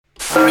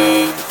3, 2,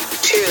 1.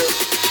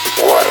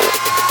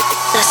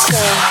 Let's go.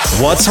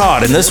 What's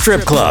hot in the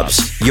strip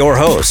clubs? Your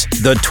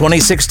hosts, the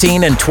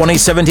 2016 and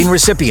 2017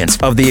 recipients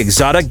of the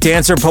Exotic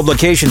Dancer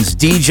Publications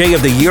DJ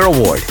of the Year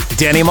Award,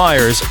 Danny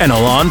Myers and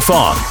Alon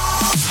Fong.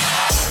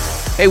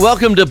 Hey,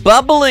 welcome to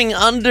Bubbling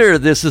Under.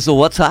 This is a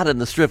What's Hot in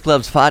the Strip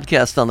Clubs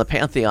podcast on the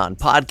Pantheon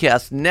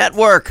Podcast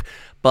Network.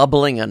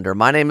 Bubbling Under.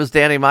 My name is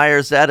Danny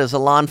Myers. That is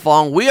Alon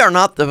Fong. We are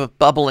not the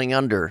bubbling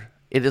under.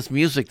 It is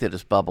music that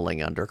is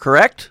bubbling under,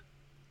 correct?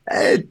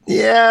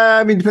 Yeah,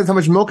 I mean, depends how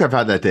much milk I've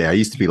had that day. I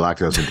used to be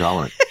lactose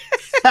intolerant.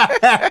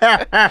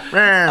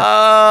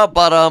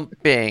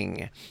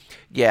 Bing.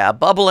 Yeah,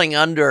 Bubbling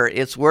Under.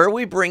 It's where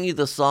we bring you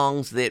the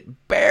songs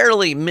that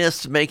barely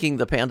missed making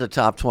the Panda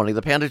Top 20.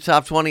 The Panda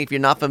Top 20, if you're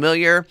not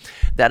familiar,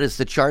 that is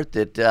the chart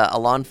that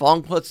Alon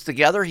Fong puts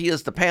together. He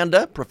is the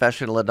Panda,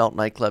 Professional Adult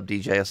Nightclub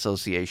DJ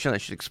Association. I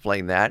should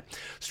explain that.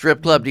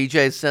 Strip club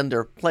DJs send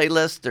their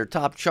playlists, their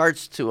top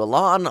charts to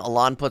Alon.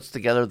 Alon puts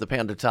together the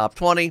Panda Top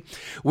 20.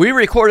 We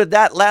recorded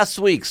that last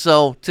week,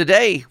 so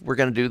today we're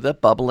going to do the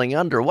Bubbling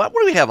Under. What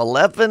do we have,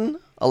 11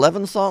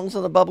 songs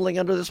on the Bubbling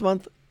Under this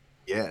month?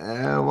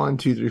 Yeah, 1,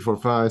 2, 3, 4,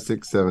 5,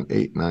 6, 7,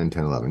 8, 9,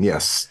 10, 11.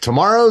 Yes,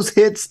 tomorrow's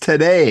hits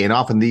today, and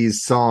often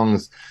these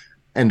songs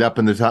end up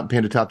in the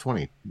Panda Top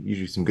 20.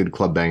 Usually some good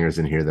club bangers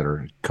in here that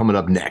are coming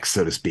up next,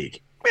 so to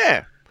speak.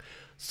 Yeah.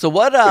 So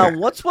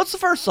what's the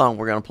first song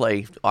we're going to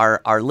play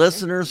our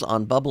listeners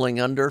on Bubbling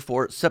Under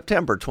for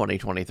September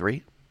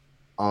 2023?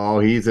 Oh,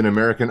 he's an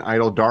American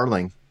Idol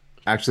darling.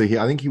 Actually,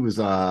 I think he was.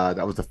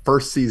 That was the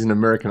first season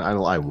American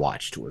Idol I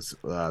watched. Was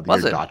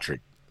Daughtry.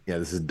 Yeah,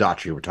 this is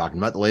Daughtry we're talking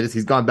about. The latest.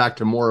 He's gone back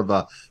to more of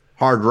a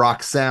hard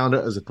rock sound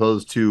as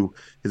opposed to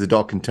his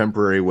adult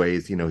contemporary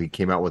ways. You know, he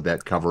came out with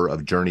that cover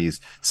of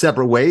Journey's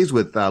Separate Ways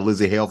with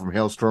Lizzie Hale from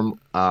Hailstorm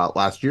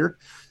last year.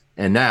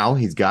 And now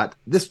he's got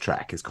this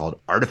track. It's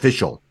called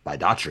Artificial by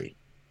Daughtry.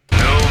 No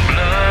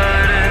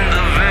blood in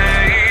the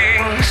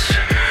veins,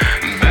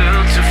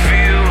 built to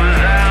feel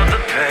without the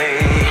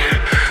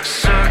pain.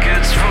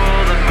 Circuits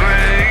for the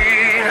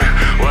brain,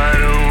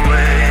 wide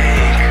awake.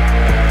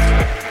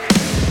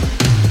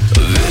 A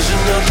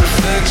vision of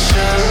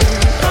perfection,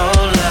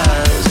 all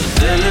lies. A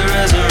daily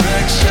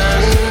resurrection,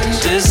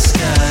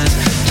 disguise.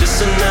 Just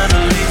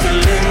another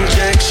lethal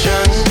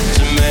injection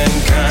to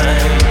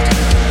mankind.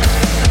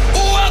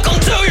 Welcome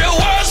to your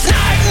worst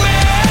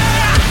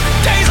nightmare.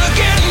 Days are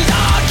getting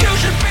dark, you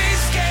should be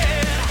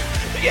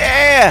scared.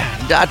 Yeah,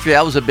 Daughtry.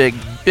 I was a big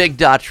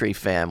Daughtry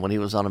fan when he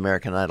was on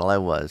American Idol. I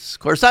was. Of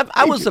course,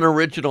 I was an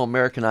original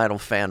American Idol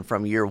fan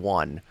from year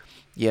one.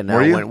 You know,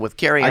 Were you? with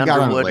Carrie I got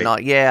on Underwood late. and all.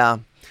 Yeah.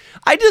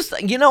 I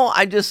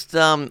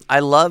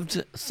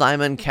loved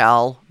Simon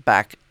Cowell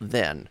back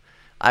then.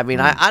 I mean,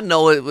 I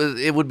know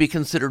it would be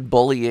considered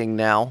bullying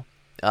now.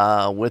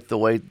 With the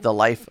way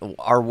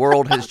our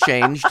world has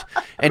changed,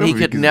 and he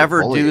could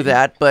never do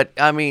that. But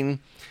I mean,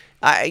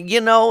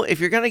 if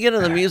you're going to get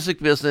in the music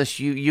business,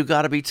 you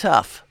got to be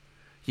tough.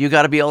 You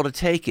got to be able to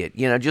take it.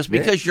 You know, just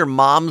because your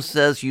mom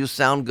says you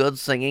sound good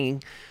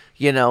singing,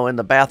 in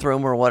the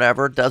bathroom or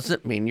whatever,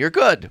 doesn't mean you're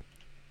good.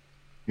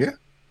 Yeah.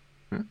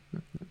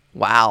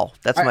 Wow,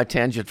 that's my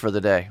tangent for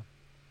the day.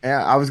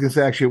 Yeah, I was going to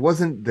say, actually, it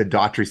wasn't the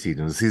Daughtry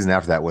season. It was the season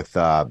after that with,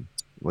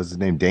 was his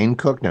name Dane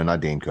Cook? No, not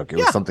Dane Cook. It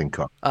was something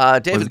Cook.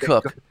 David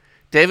Cook.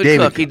 David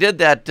Cook. He did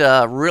that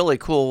really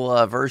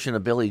cool version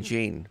of Billie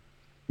Jean.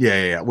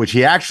 Yeah. Which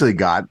he actually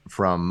got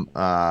from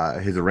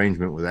his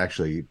arrangement was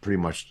actually pretty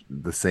much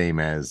the same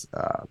as,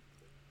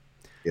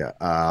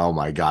 oh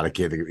my God, I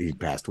can't think. He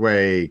passed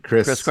away.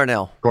 Chris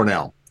Cornell.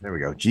 There we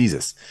go.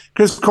 Jesus.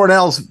 Chris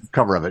Cornell's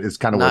cover of it is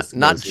kind of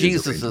not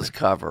Jesus's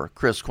cover.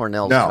 Chris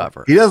Cornell's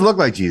cover. He does look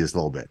like Jesus a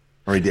little bit,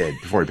 or he did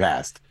before he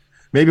passed.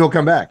 Maybe he'll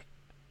come back.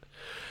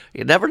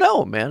 You never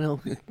know, man. He'll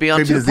be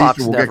on Maybe Tupac's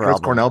we'll get Never Chris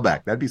album. Cornell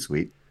back. That'd be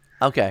sweet.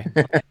 Okay.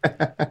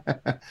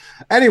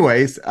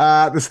 Anyways,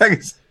 the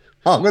second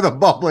song with a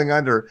bubbling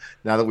under,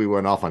 now that we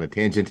went off on a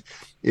tangent,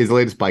 is the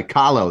latest by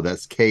Kahlo.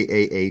 That's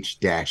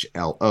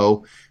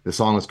KAH-LO. The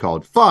song is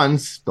called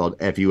Funds, spelled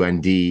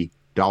FUND $.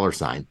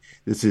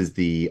 This is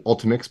the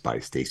Ultimix by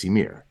Stacey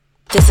Meir.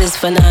 This is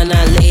for Nana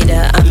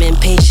later. I'm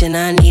impatient,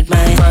 I need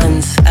my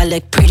funds. I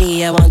look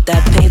pretty, I want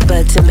that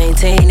paper to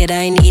maintain it.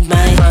 I need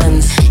my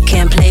funds.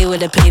 Can't play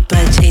with a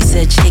paper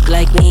chaser. Chick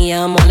like me,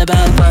 I'm all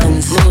about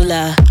funds.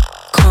 Moolah,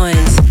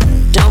 coins.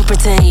 Don't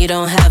pretend you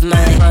don't have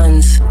my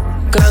funds.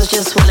 Girls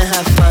just wanna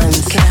have fun.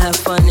 Can't have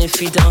fun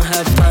if you don't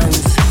have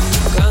funds.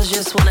 Girls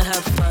just wanna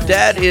have fun.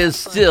 That is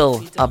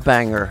still a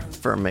banger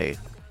for me.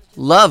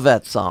 Love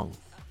that song.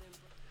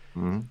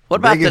 What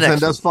about They the can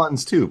next send us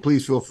funds too.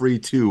 Please feel free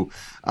to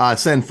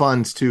send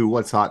funds to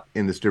What's Hot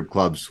in the Strip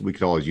Clubs. We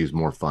could always use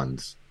more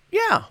funds.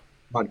 Yeah.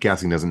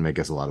 Podcasting doesn't make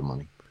us a lot of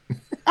money.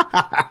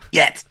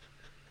 Yet.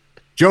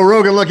 Joe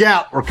Rogan, look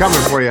out. We're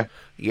coming for you.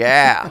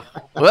 Yeah.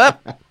 Whoop.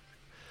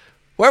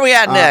 Where we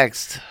at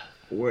next?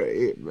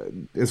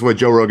 It's what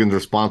Joe Rogan's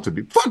response would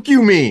be. Fuck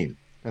you mean.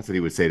 That's what he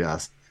would say to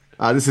us.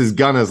 This is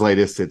Gunna's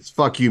latest. It's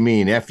Fuck You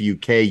Mean.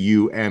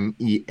 FUKUMEAN.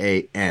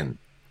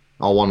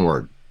 All one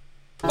word.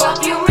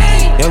 Fuck you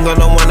mean? Young gun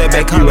don't want that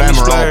back, calling me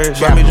splurge.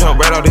 Let me jump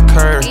right off the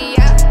curb.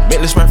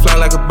 Bentley sprint fly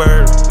like a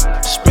bird.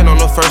 Spin on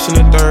the first and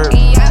the third.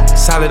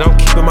 Solid, I'm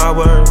keeping my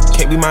word.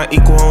 Can't be my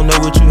equal, I don't know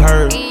what you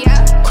heard.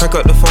 Crack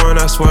up the foreign,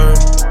 I swear.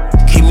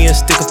 Keep me a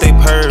stick if they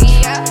purge.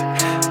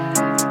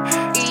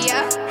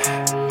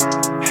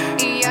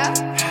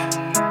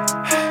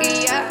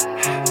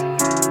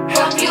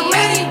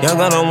 Young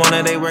gun don't want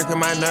that, they working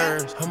my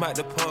nerves. I'm about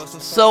to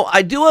pause. So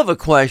I do have a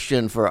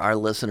question for our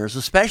listeners,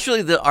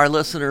 especially our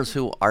listeners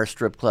who are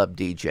strip club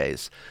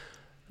DJs.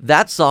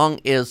 That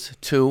song is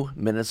 2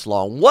 minutes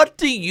long. What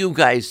do you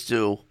guys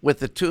do with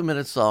the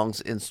 2-minute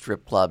songs in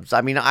strip clubs?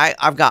 I mean,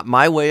 I've got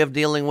my way of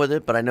dealing with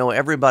it, but I know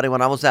everybody,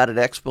 when I was out at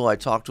Expo, I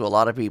talked to a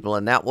lot of people,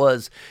 and that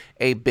was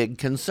a big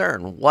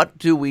concern. What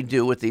do we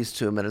do with these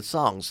 2-minute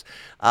songs?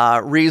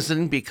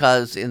 Reason,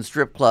 because in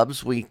strip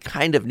clubs, we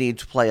kind of need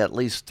to play at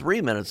least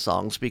 3-minute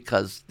songs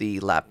because the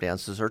lap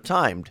dances are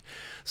timed.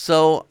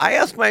 So I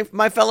asked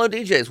my fellow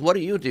DJs, what do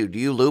you do? Do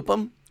you loop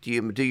them? Do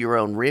you do your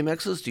own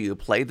remixes? Do you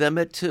play them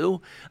at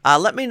 2?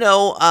 Let me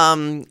know.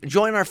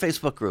 Join our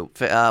Facebook group,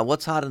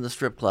 What's Hot in the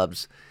Strip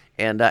Clubs,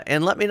 and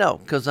let me know,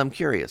 because I'm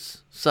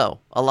curious.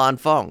 So, Alon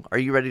Fong, are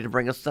you ready to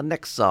bring us the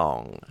next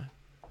song?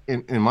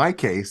 In my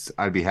case,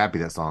 I'd be happy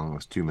that song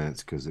was 2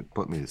 minutes because it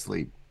put me to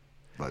sleep.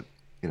 But,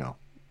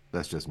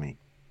 that's just me.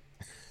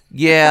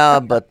 Yeah,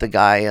 but the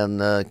guy in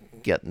the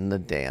getting the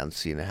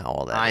dance, you know how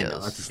all that is. I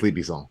know, that's a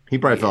sleepy song. He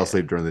probably fell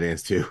asleep during the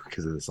dance, too,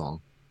 because of the song.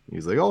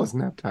 He's like, oh, it's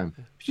nap time.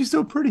 She's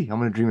so pretty. I'm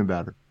going to dream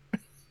about her.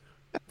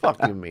 Fuck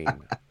you mean.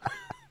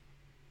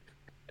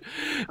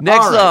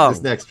 Next song.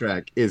 This next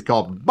track is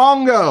called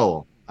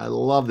Bongo. I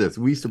love this.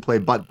 We used to play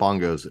butt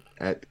bongos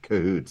at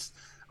Cahoots.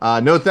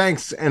 No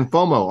Thanks and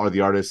FOMO are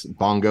the artists.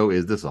 Bongo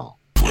is the song.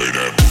 Play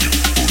that.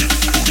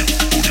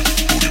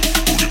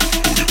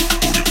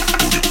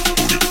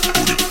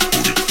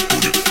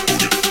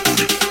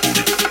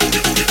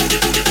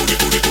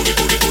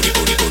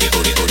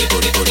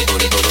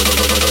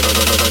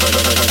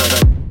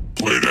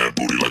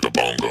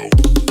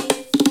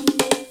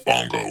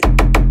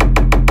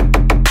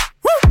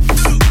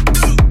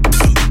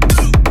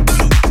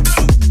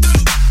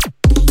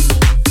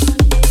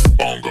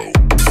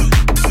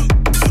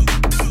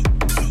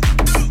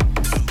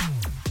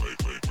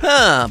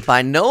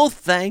 By No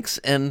Thanks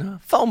and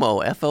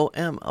FOMO,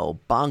 FOMO,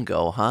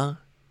 Bongo, huh?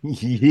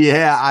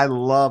 Yeah, I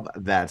love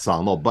that song.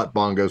 Little butt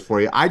bongos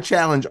for you. I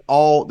challenge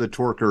all the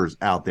twerkers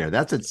out there.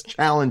 That's a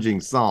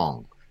challenging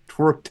song.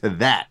 Twerk to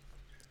that.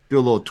 Do a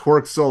little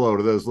twerk solo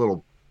to those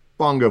little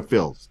bongo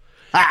fills.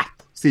 Ha!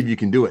 See if you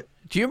can do it.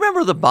 Do you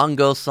remember the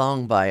bongo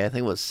song by, I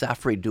think it was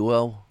Safri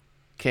Duo?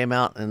 Came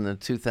out in the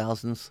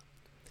 2000s?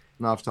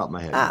 Not off the top of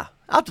my head. I'll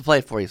have to play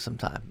it for you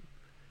sometime.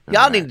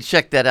 Y'all need to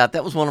check that out.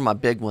 That was one of my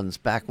big ones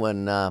back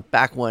when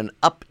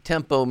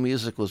up-tempo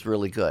music was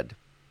really good.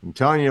 I'm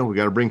telling you, we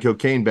got to bring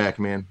cocaine back,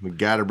 man. We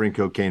got to bring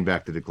cocaine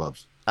back to the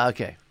clubs.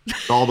 Okay.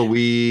 All the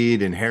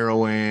weed and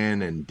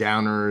heroin and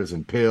downers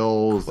and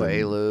pills.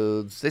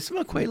 Quaaludes. They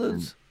smell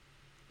Quaaludes?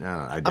 No,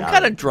 I'm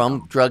kind of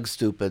drug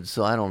stupid,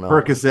 so I don't know.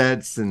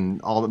 Percocets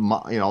and all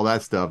all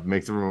that stuff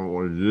makes everyone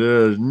want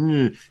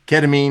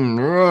ketamine,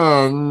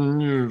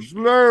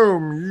 slow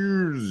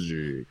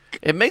music.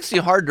 It makes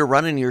you hard to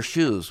run in your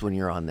shoes when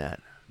you're on that.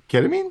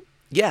 Ketamine?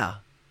 Yeah.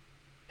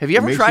 Have you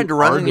ever tried to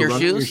run in your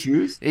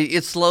shoes?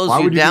 It slows Why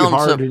you would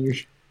down.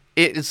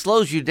 It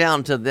slows you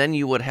down to then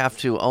you would have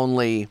to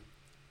only.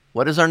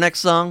 What is our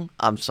next song?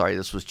 I'm sorry,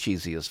 this was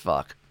cheesy as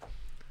fuck.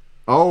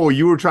 Oh,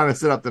 you were trying to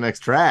set up the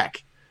next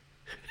track.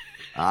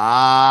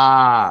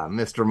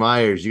 Mr.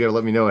 Myers, you got to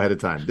let me know ahead of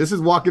time. This is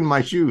Walk in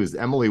My Shoes,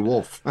 Emily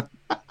Wolf.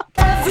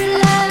 Every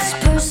last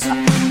person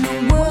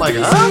in the world like,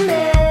 is a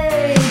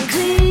man,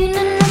 cleaning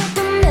up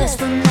the mess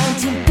from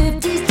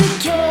 1950s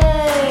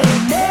decay.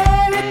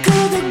 America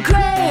the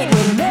Great,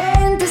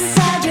 remain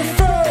beside your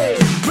fate.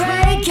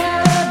 Break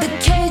out of the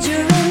cage,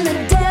 you're in the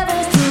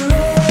devil's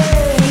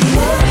parade.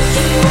 Walk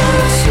in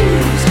my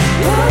shoes,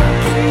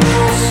 walk in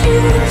my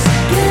shoes.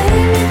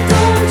 Baby,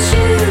 don't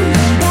choose,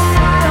 but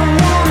I don't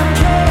wanna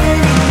play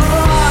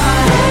anymore.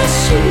 My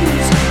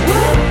shoes,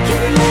 walk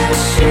in my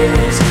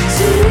shoes.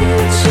 See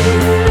what you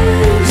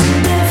lose,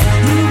 and if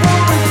you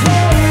wanna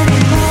play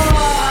anymore.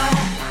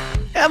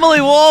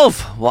 Emily Wolf,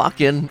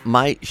 Walk in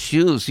My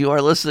Shoes. You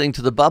are listening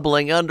to the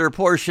Bubbling Under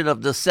portion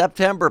of the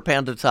September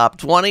Panda Top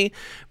 20,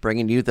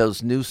 bringing you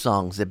those new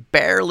songs that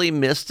barely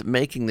missed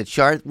making the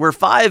chart. We're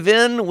 5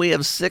 in. We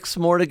have 6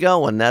 more to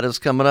go, and that is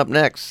coming up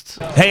next.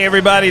 Hey,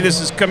 everybody,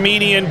 this is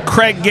comedian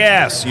Craig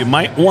Gass. You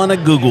might want to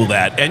Google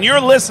that. And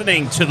you're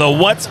listening to the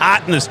What's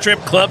Hot in the Strip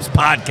Clubs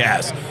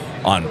podcast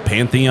on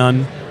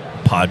Pantheon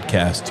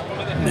Podcast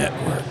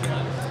Network.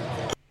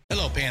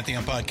 Hello,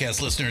 Pantheon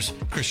Podcast listeners.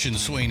 Christian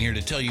Swain here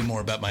to tell you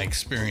more about my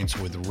experience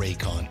with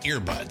Raycon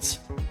earbuds.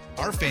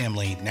 Our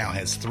family now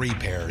has 3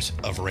 pairs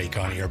of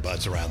Raycon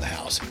earbuds around the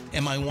house,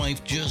 and my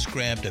wife just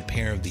grabbed a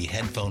pair of the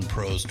Headphone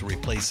Pros to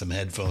replace some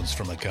headphones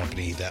from a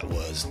company that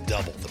was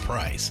double the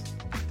price.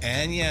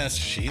 And yes,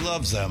 she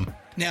loves them.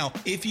 Now,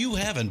 if you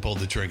haven't pulled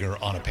the trigger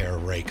on a pair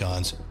of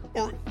Raycons,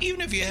 Or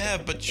even if you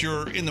have, but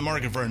you're in the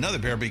market for another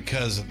pair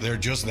because they're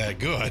just that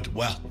good,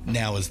 well,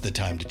 now is the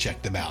time to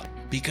check them out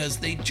because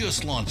they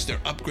just launched their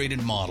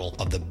upgraded model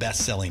of the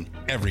best-selling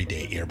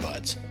everyday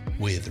earbuds.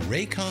 With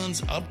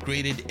Raycon's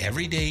upgraded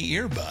everyday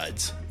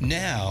earbuds,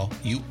 now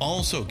you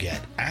also get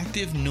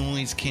active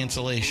noise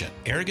cancellation,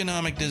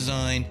 ergonomic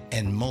design,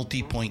 and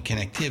multi-point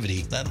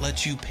connectivity that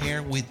lets you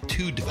pair with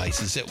 2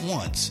 devices at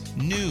once.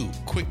 New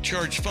quick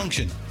charge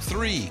function,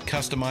 3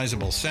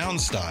 customizable sound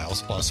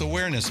styles, plus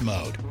awareness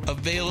mode.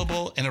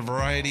 Available in a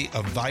variety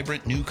of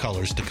vibrant new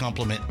colors to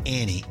complement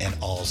any and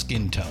all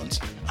skin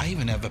tones. I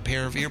even have a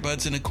pair of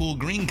earbuds in a cool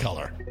green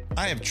color.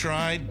 I have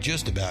tried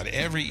just about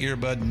every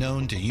earbud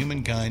known to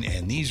humankind,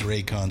 and these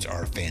Raycons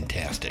are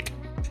fantastic.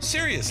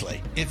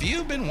 Seriously, if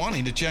you've been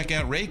wanting to check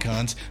out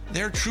Raycons,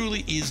 there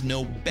truly is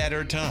no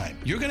better time.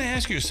 You're going to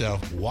ask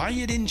yourself why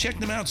you didn't check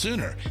them out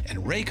sooner, and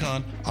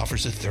Raycon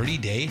offers a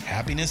 30-day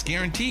happiness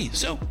guarantee.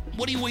 So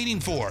what are you waiting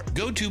for?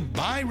 Go to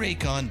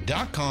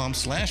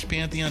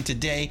buyraycon.com/Pantheon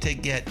today to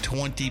get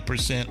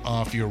 20%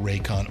 off your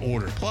Raycon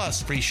order,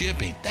 plus free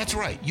shipping. That's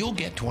right, you'll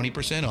get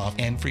 20% off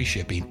and free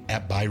shipping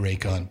at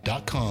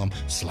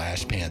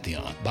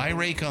buyraycon.com/Pantheon.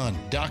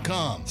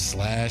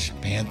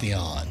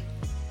 buyraycon.com/Pantheon.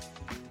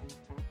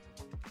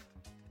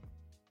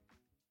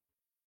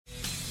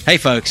 Hey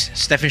folks,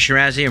 Stefan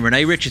Shirazi and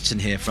Renee Richardson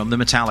here from the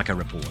Metallica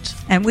Report.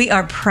 And we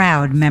are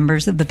proud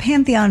members of the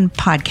Pantheon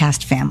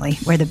podcast family,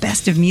 where the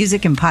best of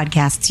music and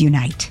podcasts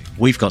unite.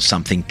 We've got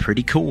something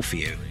pretty cool for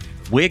you.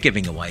 We're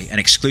giving away an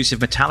exclusive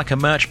Metallica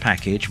merch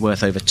package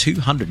worth over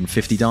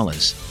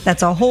 $250.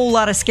 That's a whole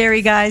lot of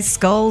Scary Guys,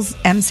 skulls,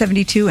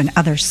 M72, and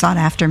other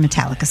sought-after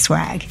Metallica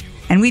swag.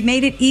 And we've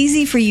made it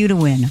easy for you to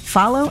win.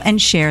 Follow and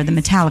share the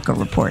Metallica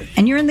Report,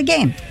 and you're in the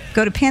game.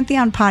 Go to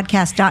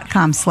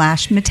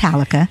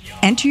pantheonpodcast.com/Metallica,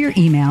 enter your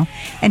email,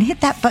 and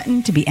hit that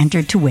button to be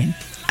entered to win.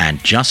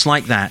 And just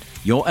like that,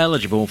 you're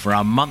eligible for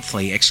our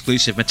monthly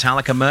exclusive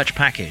Metallica merch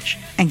package.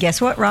 And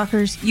guess what,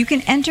 rockers? You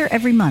can enter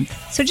every month,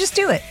 so just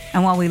do it.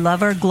 And while we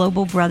love our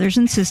global brothers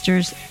and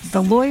sisters,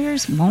 the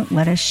lawyers won't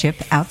let us ship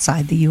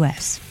outside the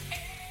U.S.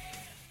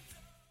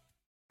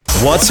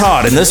 What's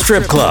hot in the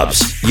strip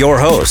clubs? Your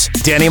hosts,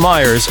 Danny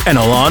Myers and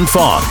Alon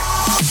Fong.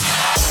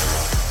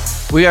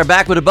 We are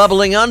back with a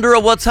bubbling under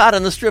of What's Hot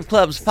in the Strip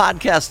Clubs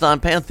podcast on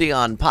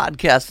Pantheon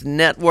Podcast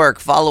Network.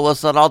 Follow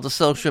us on all the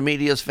social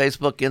medias,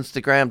 Facebook,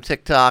 Instagram,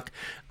 TikTok.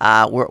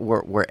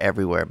 We're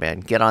everywhere, man.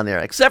 Get on there.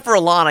 Except for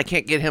Alon, I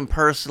can't get him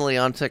personally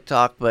on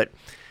TikTok, but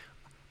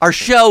our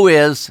show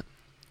is,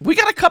 we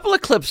got a couple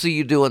of clips of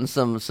you doing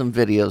some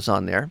videos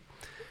on there.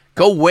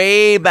 Go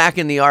way back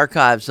in the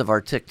archives of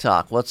our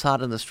TikTok. What's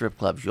Hot in the Strip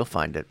Clubs? You'll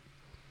find it.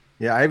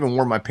 Yeah, I even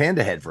wore my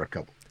panda head for a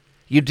couple.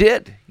 You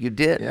did.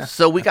 Yeah.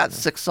 So we got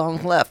 6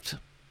 songs left.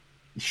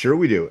 Sure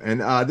we do.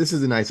 And this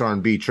is a nice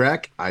R&B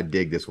track. I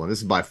dig this one. This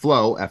is by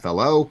Flo,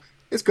 F-L-O.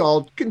 It's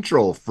called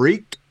Control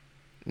Freak.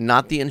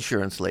 Not the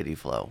insurance lady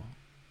Flo.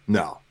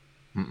 No.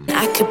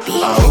 I could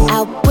be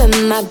out with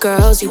my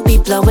girls, you be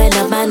blowing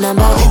up my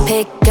number.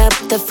 Pick up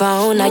the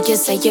phone, now you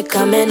say you're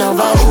coming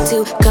over.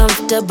 Too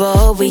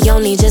comfortable, we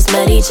only just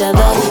met each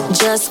other.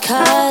 Just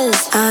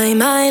cause I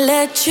might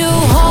let you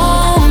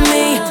hold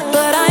me,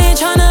 but I ain't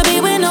tryna be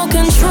with no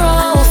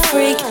control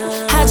freak.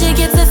 How'd you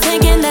get to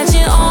thinking that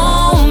you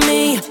own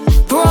me?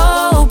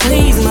 Bro,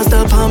 please,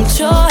 must've pumped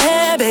your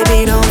head,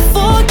 baby, don't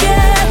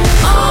forget.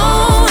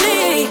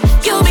 Only,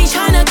 you be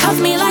tryna cuff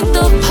me like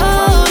the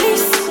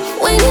police.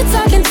 When you're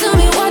talking to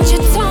me, what you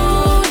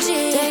told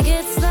you. Take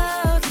it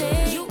slow,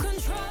 you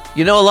control.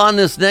 You know, Alon,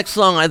 this next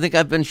song, I think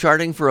I've been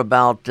charting for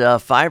about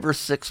 5 or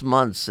 6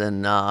 months,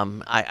 and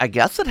I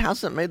guess it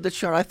hasn't made the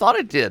chart. I thought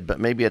it did, but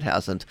maybe it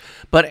hasn't.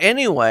 But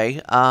anyway,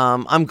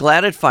 I'm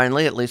glad it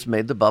finally at least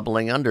made the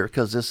bubbling under,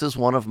 because this is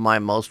one of my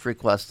most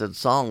requested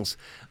songs.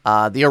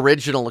 The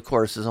original, of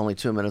course, is only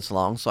 2 minutes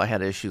long, so I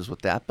had issues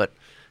with that. But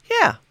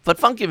yeah, but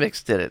Funky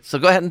Mix did it. So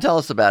go ahead and tell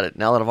us about it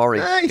now that I've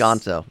already gone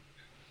to.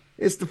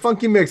 It's the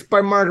Funky Mix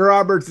by Mark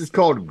Roberts. It's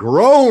called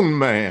Grown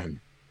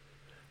Man.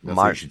 That's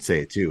how you should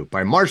say it, too.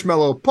 By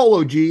Marshmello,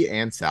 Polo G,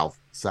 and South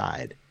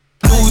Side.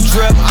 New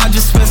drip, I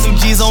just spent some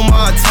G's on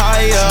my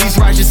attire. These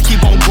righteous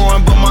keep on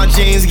growing, but my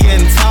jeans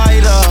getting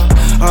tighter.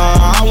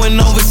 I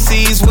went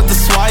overseas with the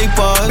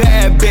swiper.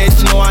 Bad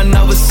bitch, no, I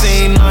never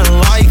seen nothing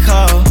like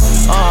her.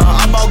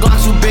 I bought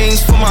Glasgow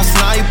beans for my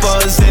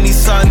snipers. Any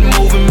sudden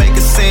moving, make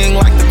it sing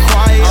like the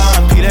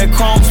choir. P that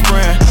chrome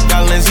sprint,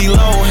 got Lindsay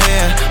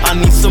Lohan. I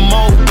need some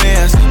more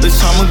bands,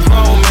 bitch, I'm a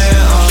grown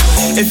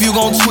man. If you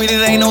gon' tweet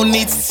it, ain't no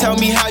need to tell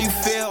me how you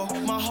feel.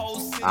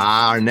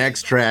 Our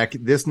next track,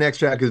 this next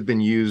track has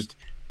been used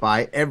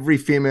by every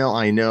female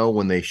I know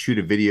when they shoot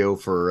a video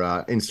for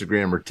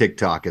Instagram or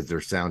TikTok as their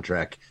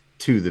soundtrack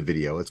to the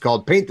video. It's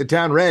called Paint the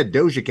Town Red,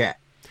 Doja Cat.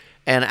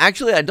 And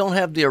actually, I don't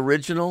have the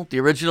original. The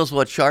original is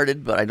what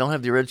charted, but I don't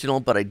have the original.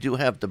 But I do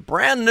have the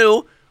brand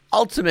new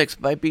Ultimix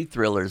by Beat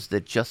Thrillers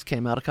that just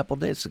came out a couple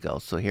days ago.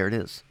 So here it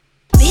is.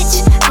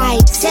 Bitch, I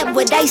said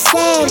what I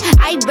said.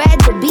 I'd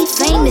rather be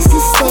famous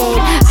instead.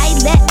 I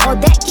let all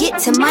that get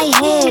to my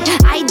head.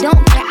 I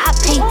don't care, I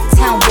paint the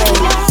town red.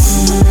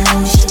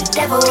 She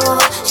devil.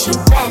 She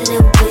bad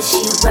little bitch,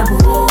 she a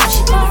rebel.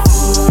 She gon'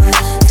 fool to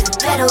the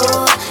pedal.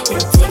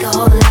 It'll take a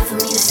whole lot for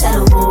me to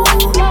settle.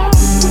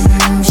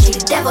 She a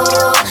devil.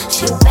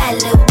 She a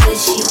bad little bitch,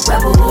 she a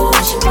rebel.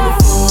 She gon'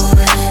 fool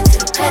to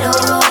the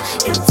pedal.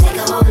 It'll take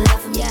a whole lot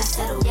for me to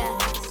settle.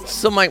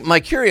 So my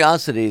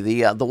curiosity,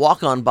 the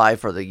walk on by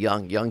for the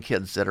young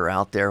kids that are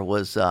out there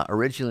was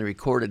originally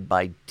recorded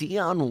by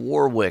Dionne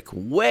Warwick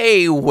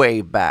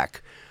way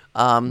back.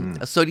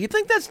 So do you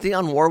think that's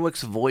Dionne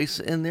Warwick's voice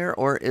in there,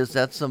 or is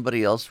that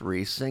somebody else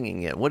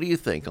re-singing it? What do you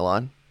think,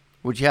 Alon?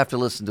 Would you have to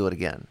listen to it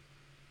again?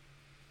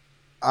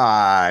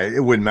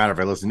 It wouldn't matter if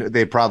I listened.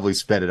 They probably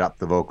sped it up,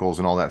 the vocals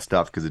and all that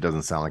stuff, because it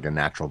doesn't sound like a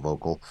natural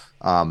vocal.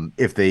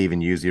 If they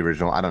even use the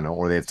original, I don't know,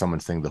 or they had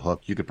someone sing the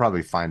hook. You could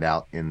probably find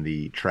out in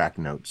the track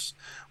notes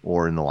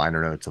or in the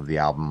liner notes of the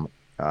album,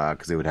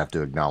 because they would have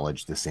to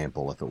acknowledge the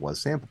sample if it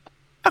was sampled.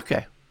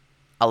 Okay,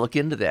 I'll look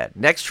into that.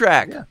 Next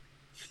track. Yeah.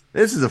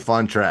 This is a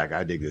fun track.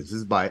 I dig this. This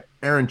is by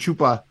Aaron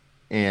Chupa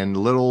and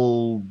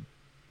Little,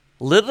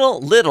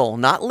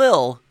 not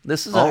Lil.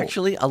 This is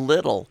actually a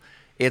Little.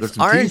 It's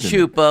Aaron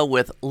Chupa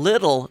with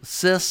Little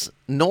Sis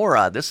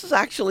Nora. This is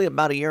actually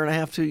about 1.5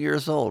 years, 2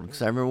 years old,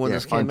 because I remember when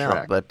this came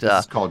out. But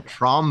it's called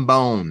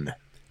Trombone.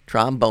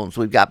 Trombones.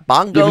 We've got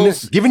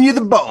bongos. Giving you the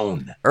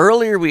bone.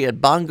 Earlier we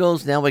had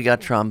bongos. Now we got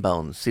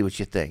trombones. See what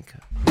you think.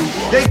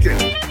 Take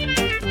it.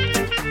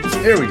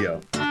 Here we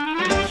go.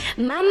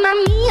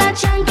 Mamma mia,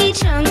 chunky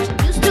chunk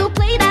used to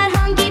play that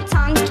honky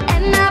tonk,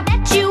 and I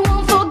bet you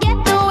won't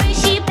forget the way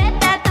she bet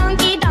that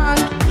donkey donk.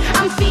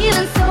 I'm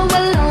feeling so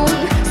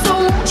alone, so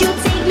won't you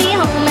take me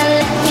home and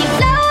let me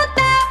blow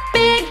that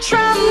big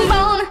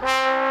trombone?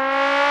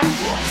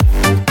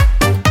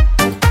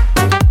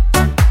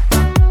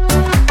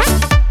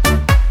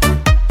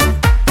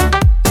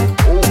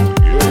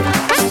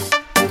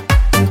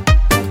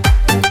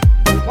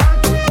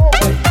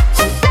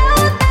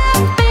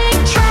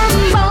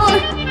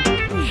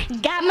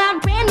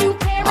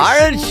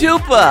 Aaron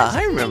Chupa.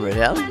 I remember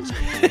him.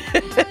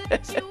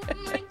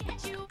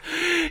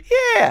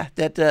 Yeah,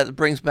 that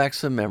brings back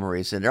some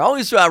memories. And it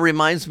always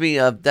reminds me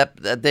of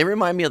that. They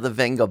remind me of the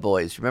Venga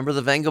Boys. Remember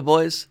the Venga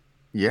Boys?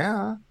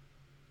 Yeah.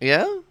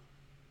 Yeah?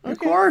 Okay. Of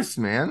course,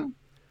 man.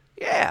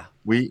 Yeah.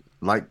 We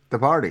like the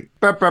party.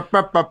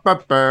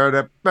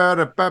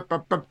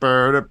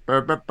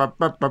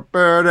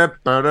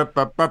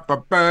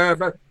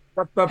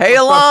 Hey,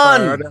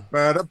 Alon!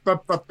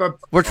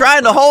 We're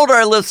trying to hold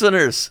our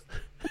listeners.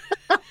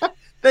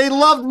 They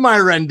loved my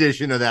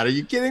rendition of that. Are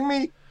you kidding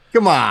me?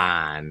 Come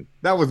on.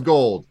 That was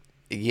gold.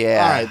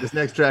 Yeah. All right, this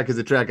next track is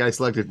a track I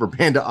selected for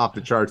Panda Off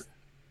the Charts.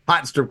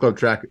 Hot Strip Club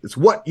track. It's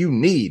What You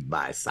Need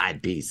by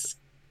Side Piece.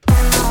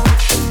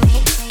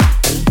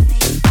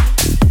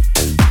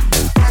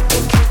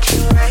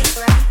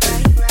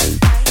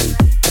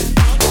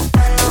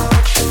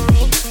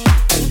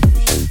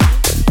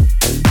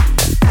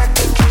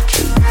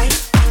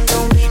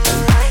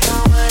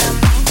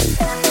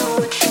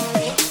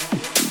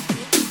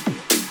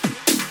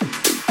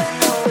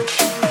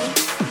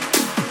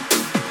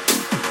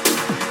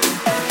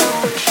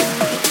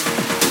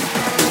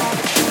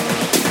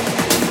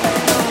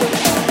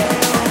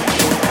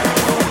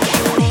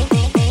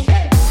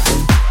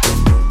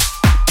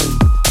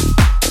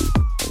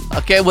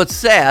 Okay, what's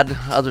sad,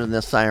 other than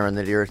the siren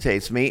that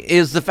irritates me,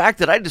 is the fact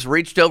that I just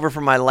reached over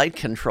for my light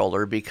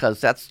controller,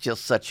 because that's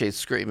just such a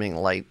screaming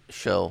light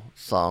show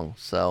song.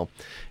 So,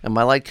 and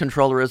my light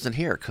controller isn't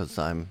here because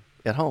I'm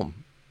at home.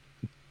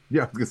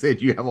 Yeah, I was gonna say,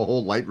 do you have a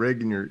whole light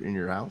rig in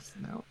your house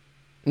now?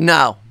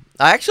 No,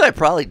 I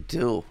probably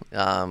do,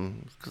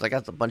 because I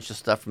got a bunch of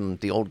stuff from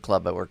the old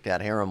club I worked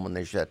at, Harem, when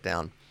they shut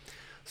down.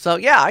 So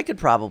yeah, I could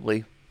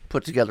probably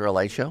put together a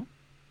light show.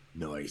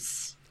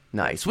 Nice.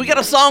 We got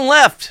a song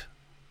left.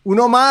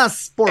 Uno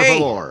más, por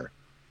favor.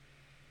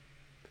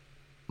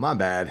 My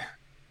bad.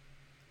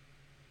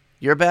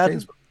 Your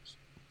bad?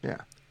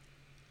 Yeah.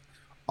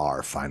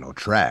 Our final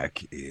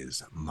track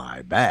is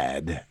My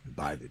Bad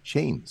by the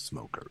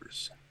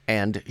Chainsmokers.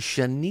 And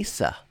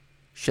Shania.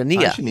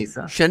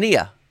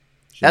 Shania.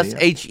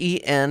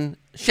 S-H-E-N.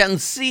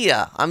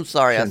 Shensia. I'm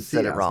sorry, I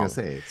said it wrong.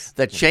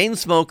 The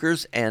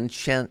Chainsmokers and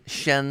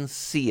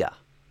Shensia.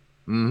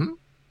 Mm-hmm.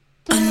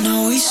 I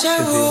know we set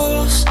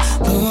rules,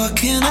 but what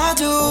can I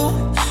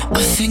do?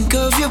 I think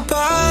of your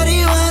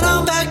body when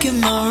I'm back in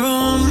my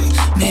room.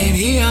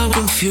 Maybe I'm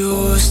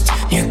confused,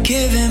 you're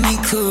giving me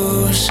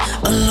clues.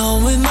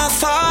 Alone with my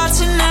thoughts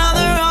and now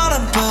they're all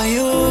about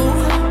you.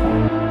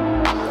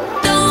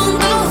 Don't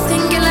go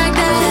thinking like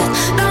that.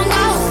 Don't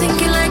go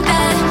thinking like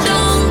that.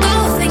 Don't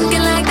go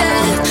thinking like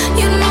that.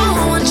 You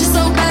know I want you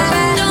so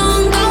bad.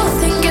 Don't go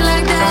thinking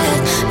like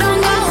that.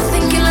 Don't go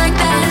thinking like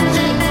that.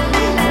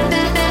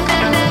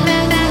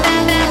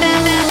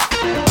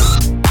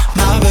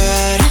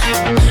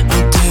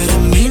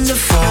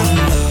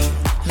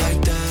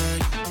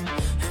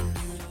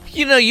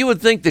 You know, you would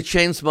think the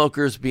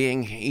Chainsmokers,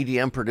 being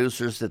EDM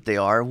producers that they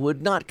are,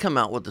 would not come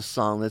out with a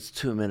song that's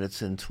 2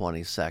 minutes and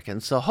 20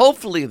 seconds. So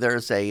hopefully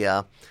there's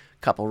a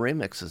couple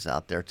remixes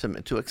out there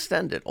to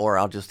extend it, or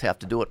I'll just have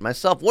to do it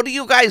myself. What do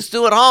you guys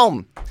do at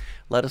home?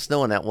 Let us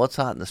know in that What's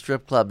Hot in the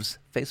Strip Club's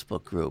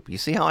Facebook group. You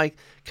see how I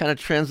kind of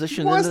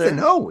transitioned into there?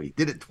 No, we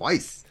did it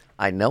twice.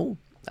 I know.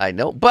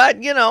 But,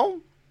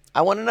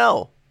 I want to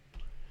know.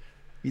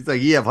 He's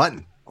like, yeah,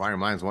 hunting. Inquiring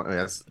minds want.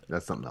 That's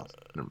something else.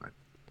 Never mind.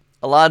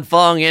 Alon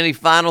Fong, any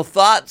final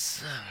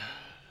thoughts?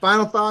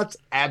 Final thoughts?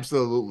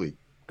 Absolutely.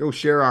 Go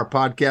share our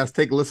podcast.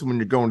 Take a listen when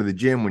you're going to the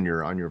gym, when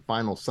you're on your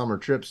final summer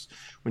trips,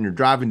 when you're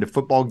driving to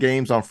football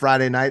games on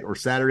Friday night or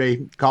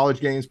Saturday, college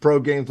games, pro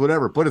games,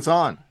 whatever. Put us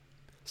on.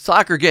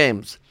 Soccer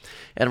games.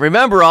 And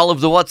remember, all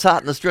of the What's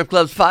Hot in the Strip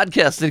Clubs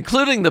podcast,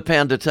 including the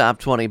Panda Top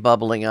 20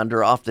 Bubbling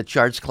Under, Off the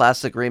Charts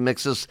classic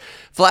remixes,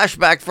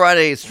 Flashback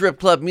Friday, Strip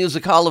Club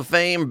Music Hall of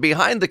Fame,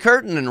 Behind the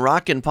Curtain, and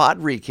Rockin' Pod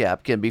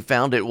recap can be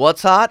found at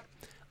What's Hot,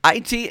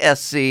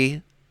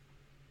 ITSC.com.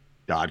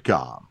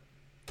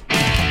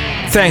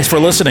 Thanks for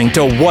listening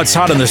to What's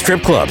Hot in the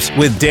Strip Clubs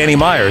with Danny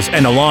Myers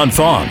and Alon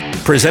Fong,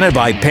 presented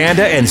by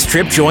Panda and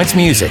Strip Joints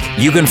Music.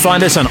 You can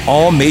find us on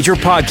all major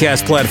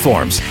podcast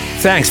platforms.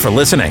 Thanks for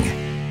listening.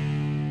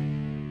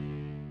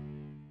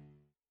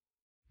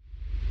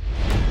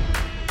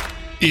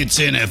 It's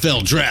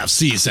NFL draft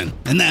season,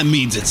 and that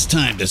means it's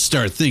time to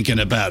start thinking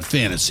about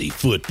fantasy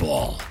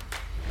football.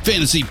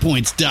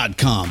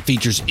 FantasyPoints.com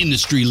features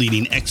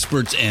industry-leading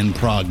experts and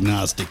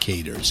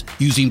prognosticators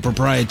using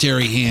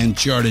proprietary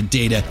hand-charted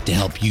data to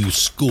help you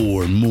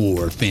score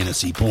more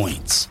fantasy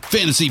points.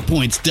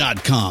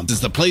 FantasyPoints.com is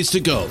the place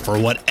to go for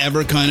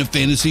whatever kind of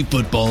fantasy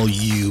football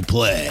you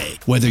play.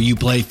 Whether you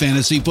play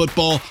fantasy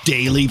football,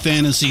 daily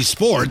fantasy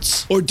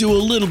sports, or do a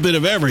little bit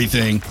of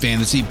everything,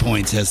 Fantasy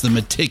Points has the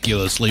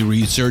meticulously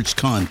researched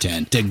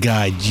content to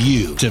guide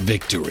you to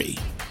victory.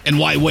 And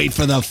why wait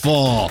for the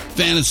fall?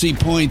 Fantasy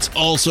Points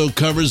also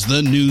covers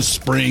the new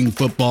spring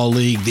football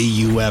league,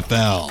 the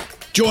UFL.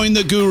 Join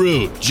the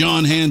guru,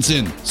 John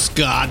Hansen,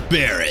 Scott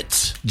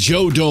Barrett,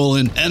 Joe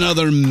Dolan, and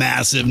other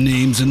massive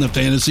names in the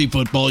fantasy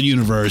football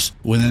universe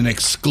with an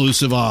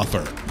exclusive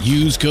offer.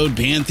 Use code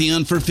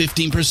Pantheon for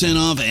 15%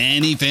 off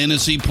any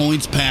Fantasy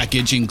Points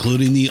package,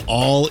 including the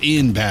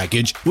all-in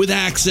package, with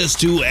access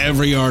to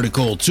every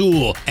article,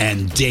 tool,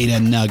 and data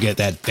nugget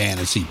that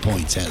Fantasy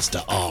Points has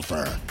to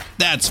offer.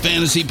 That's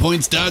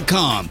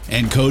FantasyPoints.com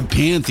and code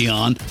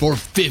Pantheon for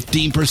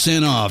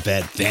 15% off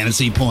at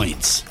Fantasy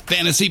Points.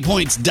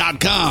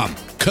 FantasyPoints.com,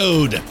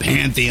 code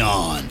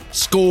Pantheon.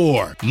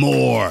 Score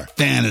more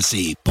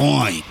fantasy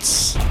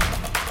points.